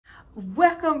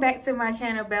Welcome back to my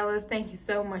channel, Bellas. Thank you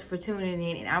so much for tuning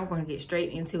in, and I'm going to get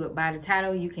straight into it. By the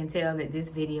title, you can tell that this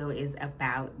video is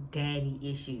about daddy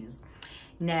issues.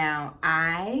 Now,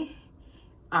 I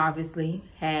obviously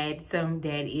had some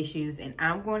daddy issues, and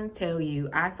I'm going to tell you,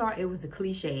 I thought it was a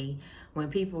cliche when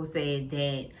people said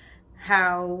that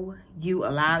how you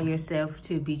allow yourself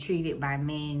to be treated by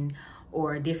men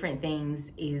or different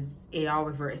things it all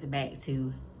reverts back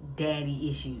to daddy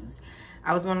issues.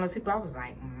 I was one of those people, I was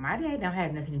like, my dad don't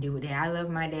have nothing to do with that. I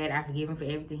love my dad. I forgive him for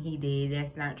everything he did.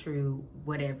 That's not true.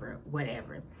 Whatever.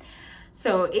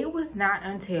 So it was not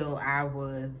until I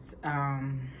was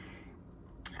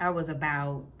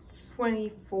about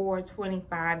 24,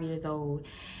 25 years old.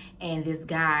 And this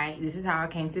guy, this is how I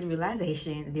came to the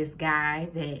realization, this guy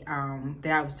that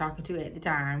I was talking to at the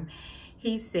time,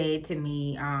 he said to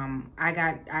me, I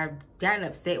got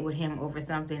upset with him over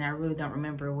something. I really don't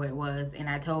remember what it was. And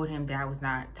I told him that I was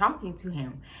not talking to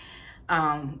him.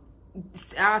 I'll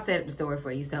set up the story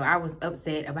for you. So I was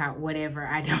upset about whatever,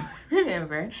 I don't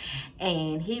remember.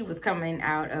 And he was coming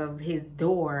out of his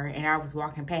door and I was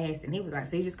walking past and he was like,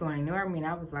 so you're just going to ignore me? And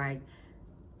I was like,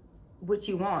 what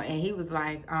you want? And he was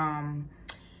like, so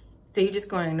you're just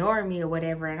going to ignore me or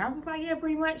whatever? And I was like, yeah,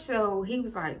 pretty much. So he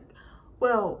was like,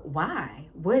 well, why?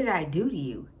 What did I do to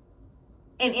you?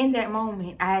 And in that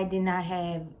moment, I did not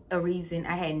have a reason.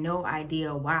 I had no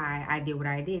idea why I did what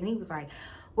I did. And he was like,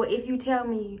 well, if you tell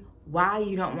me why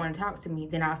you don't want to talk to me,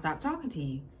 then I'll stop talking to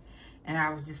you. And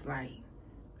I was just like,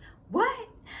 what?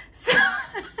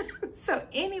 So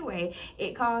anyway,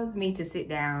 it caused me to sit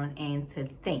down and to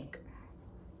think.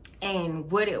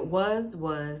 And what it was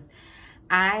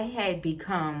I had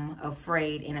become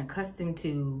afraid and accustomed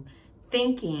to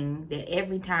thinking that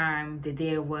every time that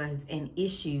there was an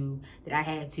issue that I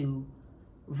had to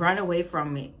run away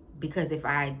from it, because if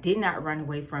I did not run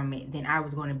away from it, then I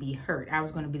was going to be hurt. I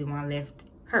was going to be the one left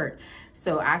hurt.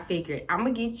 So I figured I'm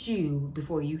gonna get you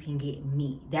before you can get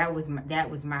me. That was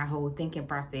my whole thinking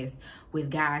process with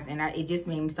guys, and it just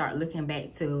made me start looking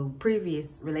back to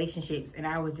previous relationships, and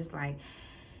I was just like,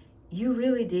 you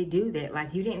really did do that.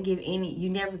 Like, you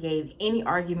never gave any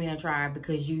argument a try,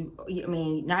 because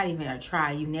not even a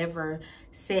try. You never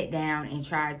sat down and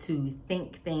tried to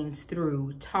think things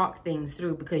through, talk things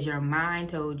through, because your mind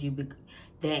told you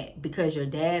that because your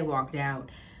dad walked out,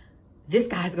 this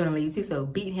guy's gonna leave too, so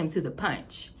beat him to the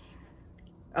punch.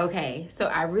 Okay, so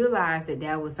I realized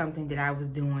that was something that I was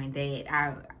doing,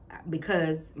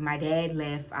 because my dad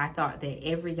left, I thought that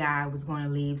every guy was going to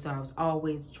leave, so I was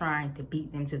always trying to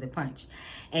beat them to the punch.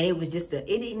 And it was just it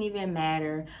didn't even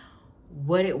matter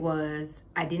what it was.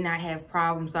 I did not have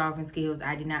problem solving skills.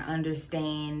 I did not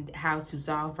understand how to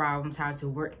solve problems, how to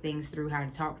work things through, how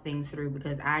to talk things through,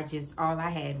 because all I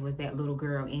had was that little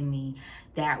girl in me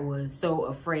that was so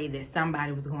afraid that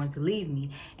somebody was going to leave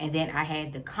me. And then I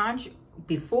had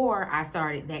before I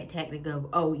started that tactic of,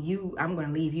 I'm going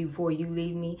to leave you before you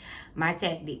leave me. My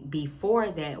tactic before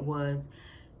that was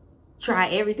try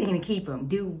everything to keep him.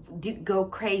 Go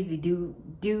crazy. Do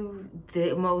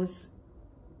the most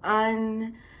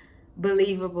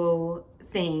unbelievable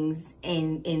things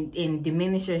and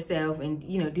diminish yourself and,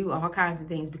 do all kinds of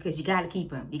things, because you got to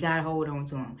keep him. You got to hold on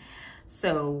to him.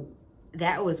 So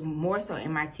that was more so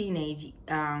in my teenage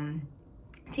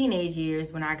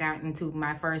years, when I got into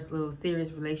my first little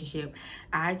serious relationship.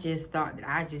 I just thought that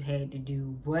I just had to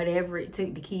do whatever it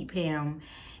took to keep him.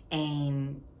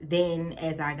 And then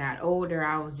as I got older,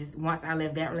 once I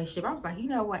left that relationship, I was like, you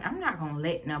know what? I'm not going to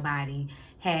let nobody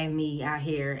have me out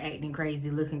here acting crazy,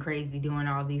 looking crazy, doing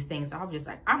all these things. So I was just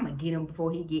like, I'm going to get him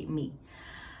before he get me.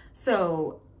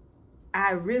 So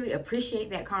I really appreciate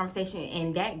that conversation.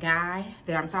 And that guy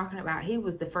that I'm talking about, he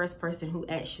was the first person who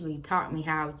actually taught me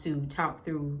how to talk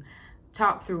through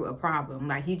a problem.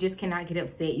 Like, you just cannot get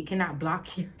upset. You cannot block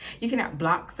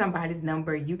somebody's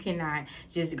number. You cannot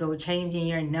just go changing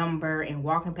your number and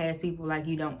walking past people like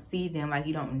you don't see them, like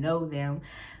you don't know them.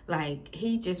 Like,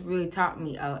 he just really taught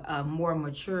me a more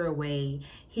mature way.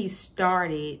 He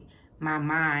started my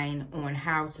mind on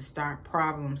how to start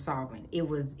problem solving. It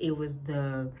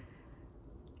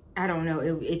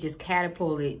just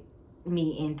catapulted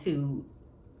me into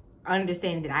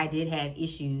understanding that I did have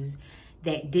issues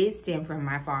that did stem from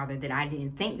my father that I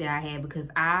didn't think that I had, because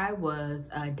I was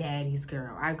a daddy's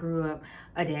girl. I grew up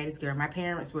a daddy's girl. My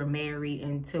parents were married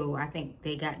until I think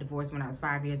they got divorced when I was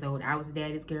 5 years old. I was a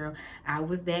daddy's girl. I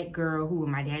was that girl who,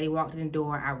 when my daddy walked in the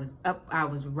door, I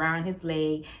was around his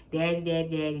leg.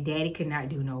 Daddy could not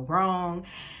do no wrong.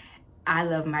 I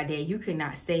love my dad. You could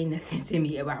not say nothing to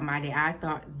me about my dad. I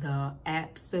thought the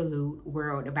absolute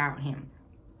world about him.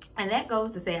 And that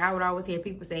goes to say, I would always hear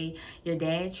people say, your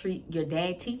dad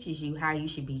teaches you how you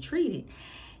should be treated.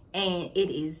 And it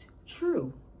is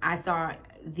true. I thought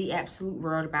the absolute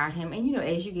world about him. And, you know,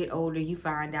 as you get older, you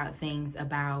find out things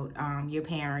about your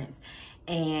parents.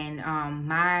 And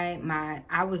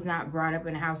I was not brought up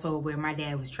in a household where my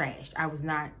dad was trashed. I was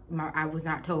not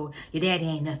told, your daddy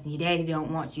ain't nothing, your daddy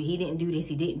don't want you, he didn't do this,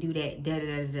 he didn't do that, da da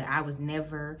da da. I was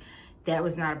never, that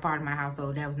was not a part of my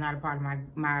household. That was not a part of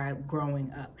my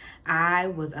growing up. I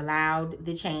was allowed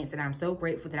the chance, and I'm so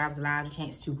grateful that I was allowed a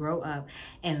chance to grow up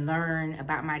and learn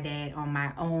about my dad on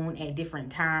my own at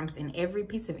different times. And every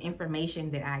piece of information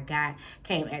that I got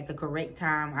came at the correct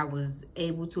time. I was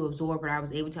able to absorb it. I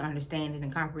was able to understand it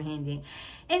and comprehend it.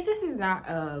 And this is not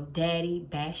a daddy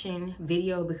bashing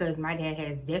video, because my dad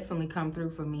has definitely come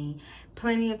through for me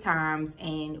plenty of times,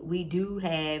 and we do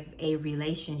have a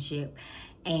relationship.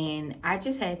 And I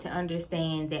just had to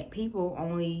understand that people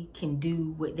only can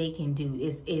do what they can do.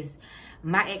 Is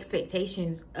my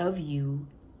expectations of you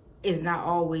is not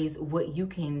always what you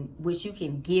can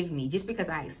give me. Just because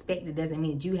I expect it doesn't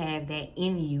mean that you have that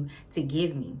in you to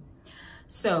give me.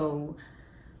 So,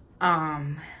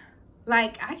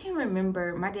 like, I can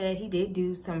remember my dad, he did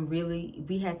do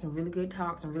we had some really good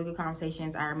talks, some really good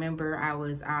conversations. I remember I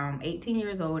was 18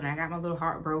 years old and I got my little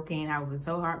heart broken. I was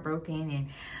so heartbroken, and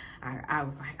I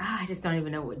was like, I just don't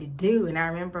even know what to do. And I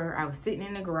remember I was sitting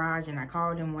in the garage and I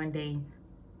called him one day,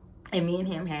 and me and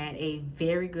him had a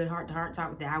very good heart-to-heart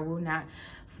talk that I will not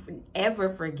ever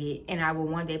forget, and I will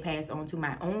one day pass on to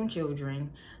my own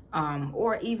children,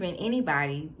 or even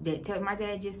anybody that my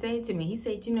dad just said to me. He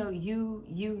said, you know, you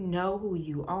know who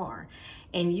you are,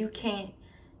 and you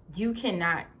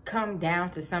cannot come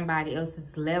down to somebody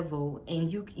else's level,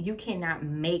 and you cannot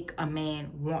make a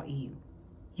man want you.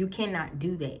 You cannot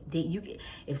do that.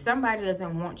 If somebody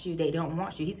doesn't want you, they don't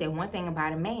want you. He said one thing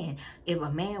about a man: if a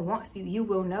man wants you, you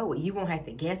will know it. You won't have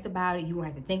to guess about it. You won't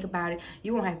have to think about it.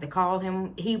 You won't have to call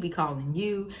him. He'll be calling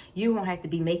you. You won't have to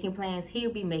be making plans. He'll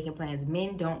be making plans.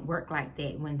 Men don't work like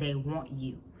that when they want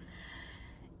you.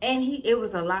 And it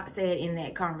was a lot said in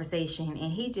that conversation,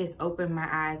 and he just opened my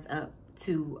eyes up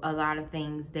to a lot of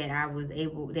things that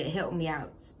that helped me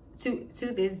out to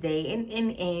this day.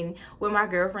 And when my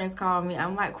girlfriends call me,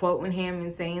 I'm like quoting him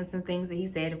and saying some things that he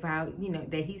said about, you know,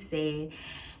 that he said.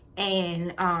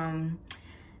 And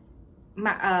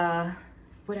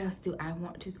what else do I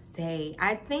want to say?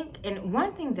 I think, and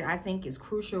one thing that I think is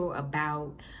crucial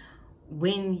about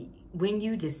when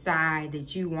you decide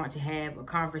that you want to have a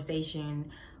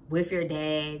conversation with your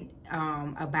dad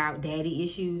about daddy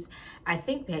issues, I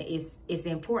think that it's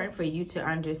important for you to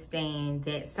understand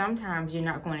that sometimes you're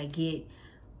not going to you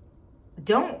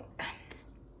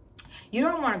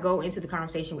don't want to go into the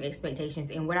conversation with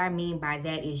expectations. And what I mean by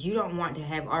that is you don't want to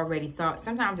have already thought.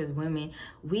 Sometimes as women,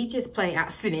 we just play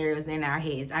out scenarios in our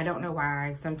heads. I don't know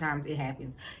why sometimes it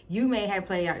happens. You may have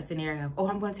played out a scenario of, oh,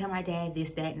 I'm going to tell my dad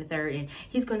this, that, and the third, and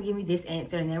he's going to give me this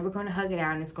answer, and then we're going to hug it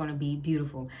out and it's going to be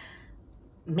beautiful.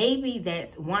 Maybe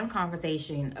that's one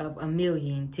conversation of a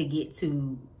million to get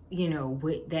to, you know,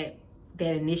 with that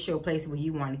initial place where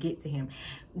you want to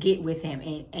get with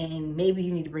him. And maybe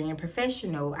you need to bring in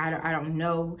professional. I don't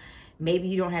know. Maybe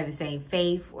you don't have the same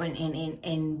faith,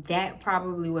 and that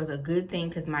probably was a good thing,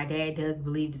 because my dad does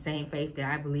believe the same faith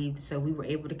that I believed, so we were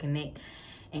able to connect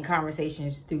in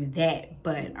conversations through that.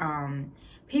 But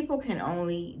people can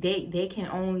only they can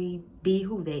only be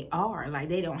who they are. Like,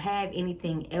 they don't have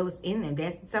anything else in them.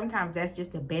 Sometimes that's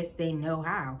just the best they know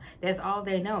how. That's all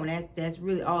they know, and that's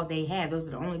really all they have. Those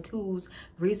are the only tools,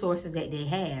 resources that they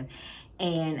have.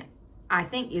 And I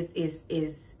think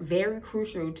it's very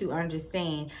crucial to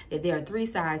understand that there are three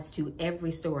sides to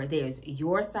every story. There's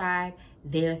your side,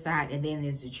 their side, and then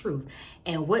there's the truth.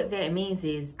 And what that means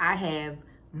is I have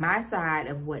my side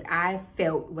of what I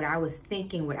felt, what I was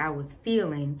thinking, what I was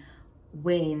feeling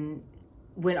when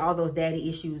all those daddy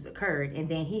issues occurred. And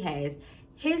then he has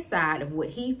his side of what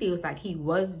he feels like he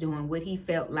was doing, what he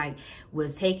felt like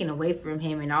was taken away from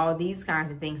him, and all these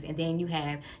kinds of things. And then you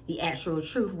have the actual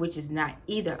truth, which is not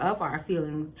either of our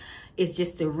feelings. It's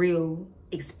just a real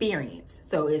experience.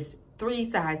 So it's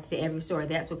three sides to every story.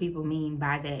 That's what people mean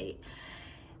by that.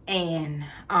 And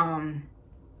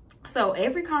so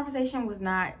every conversation was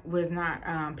not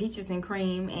peaches and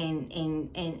cream, and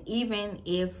even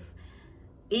if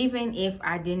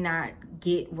I did not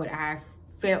get what I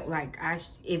felt like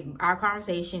if our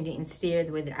conversation didn't steer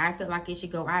the way that I felt like it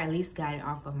should go, I at least got it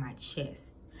off of my chest.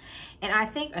 And I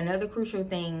think another crucial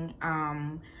thing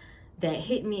that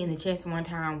hit me in the chest one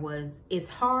time was, it's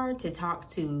hard to talk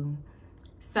to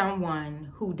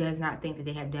someone who does not think that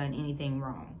they have done anything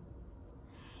wrong.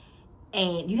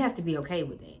 And you have to be okay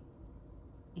with it.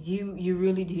 you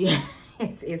really do.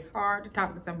 It's hard to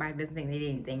talk to somebody who doesn't think they did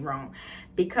anything wrong,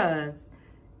 because,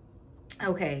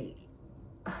 okay,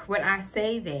 when I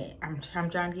say that, I'm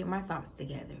trying to get my thoughts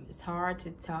together. It's hard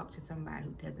to talk to somebody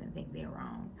who doesn't think they're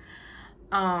wrong.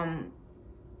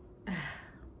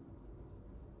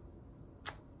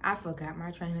 I forgot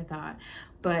my train of thought,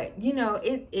 but you know,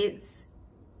 it's,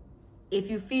 if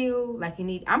you feel like you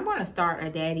need, I'm going to start a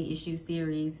daddy issue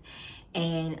series.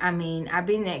 And I mean, I've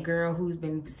been that girl who's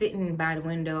been sitting by the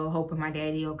window hoping my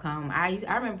daddy will come. I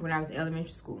remember when I was in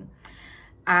elementary school,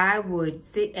 I would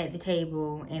sit at the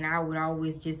table and I would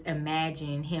always just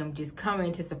imagine him just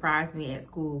coming to surprise me at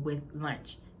school with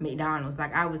lunch, McDonald's.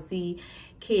 Like, I would see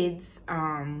kids,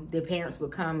 their parents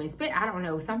would come and spend, I don't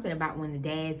know, something about when the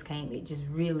dads came, it just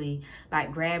really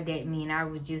like grabbed at me. And I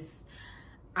would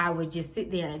just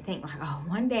sit there and think like, oh,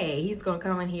 one day he's going to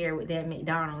come in here with that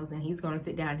McDonald's and he's going to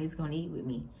sit down and he's going to eat with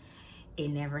me. It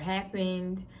never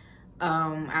happened.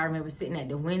 I remember sitting at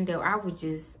the window. I would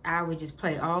just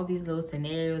play all these little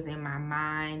scenarios in my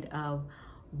mind of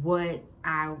what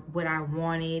I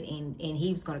wanted, and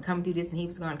he was going to come do this and he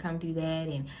was going to come do that.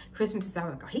 And Christmas, I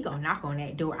was like, oh, he going to knock on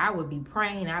that door. I would be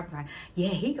praying. I'd be like, yeah,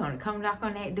 he going to come knock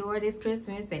on that door this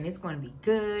Christmas and it's going to be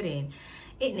good. And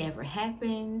it never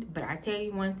happened. But I tell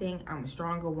you one thing, I'm a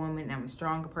stronger woman. I'm a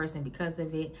stronger person because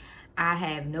of it. I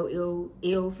have no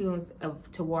ill feelings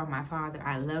toward my father.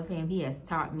 I love him. He has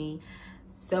taught me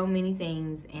so many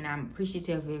things, and I'm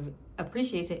appreciative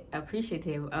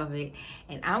of it.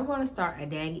 And I'm going to start a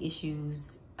daddy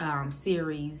issues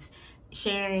series,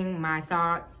 sharing my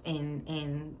thoughts,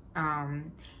 and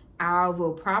I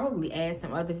will probably add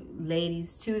some other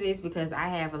ladies to this, because I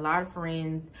have a lot of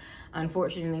friends,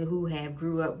 unfortunately, who have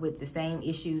grew up with the same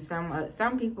issues.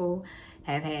 Some people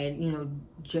have had, you know,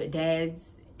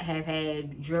 dads have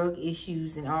had drug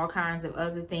issues and all kinds of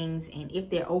other things. And if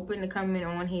they're open to coming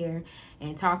on here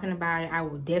and talking about it, I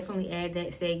will definitely add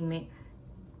that segment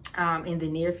in the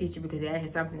near future, because that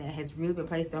is something that has really been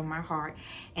placed on my heart.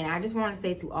 And I just want to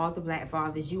say to all the Black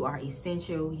fathers, you are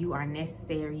essential, you are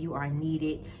necessary, you are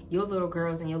needed. Your little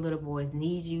girls and your little boys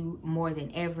need you more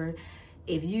than ever.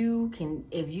 If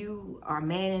you are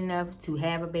man enough to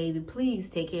have a baby, please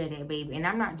take care of that baby. And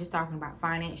I'm not just talking about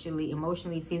financially,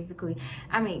 emotionally, physically.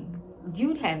 I mean,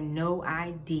 you'd have no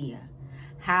idea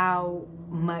how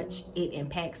much it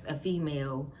impacts a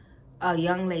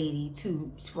young lady,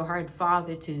 for her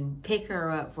father to pick her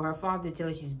up, for her father to tell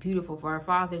her she's beautiful, for her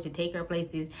father to take her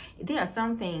places. There are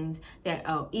some things that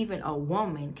even a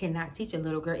woman cannot teach a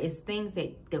little girl. It's things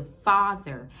that the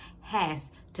father has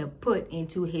to put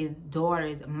into his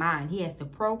daughter's mind. He has to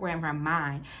program her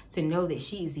mind to know that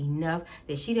she is enough,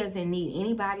 that she doesn't need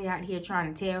anybody out here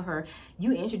trying to tell her.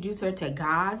 You introduce her to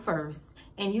God first,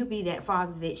 and you be that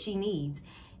father that she needs.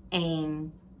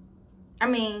 And I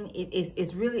mean,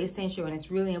 it's really essential, and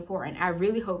it's really important. I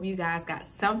really hope you guys got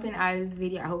something out of this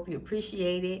video. I hope you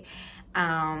appreciate it.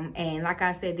 And like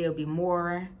I said, there'll be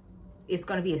more. It's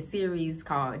going to be a series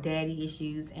called Daddy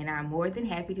Issues, and I'm more than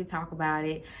happy to talk about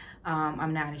it.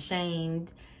 I'm not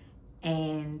ashamed.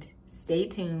 And stay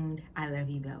tuned. I love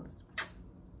you, Bellas.